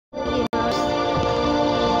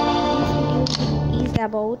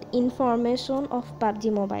about information of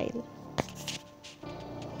PUBG Mobile.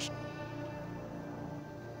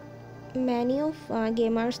 Many of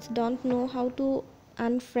gamers don't know how to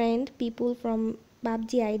unfriend people from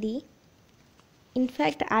PUBG ID. In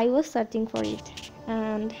fact, I was searching for it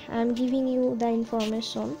and I'm giving you the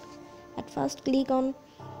information. At first, click on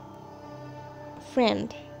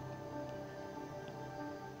friend.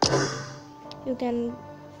 You can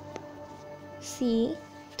see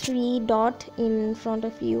 3 dots in front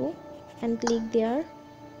of you and click there.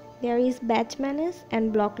 There is batch manage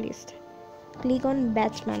and block list. Click on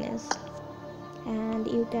batch manage and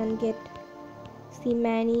you can see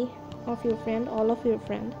many of your friend, all of your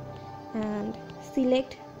friend, and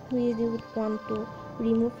select who is you want to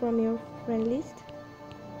remove from your friend list.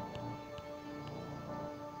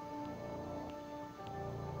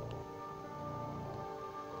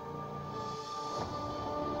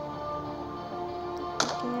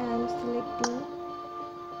 Okay, I'm selecting.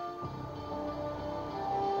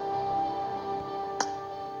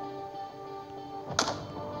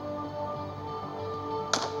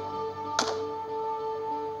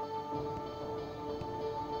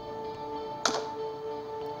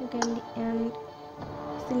 You can and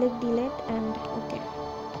select delete and okay,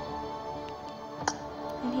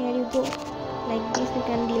 and here you go. Like this you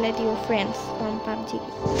can delete your friends from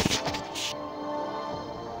PUBG.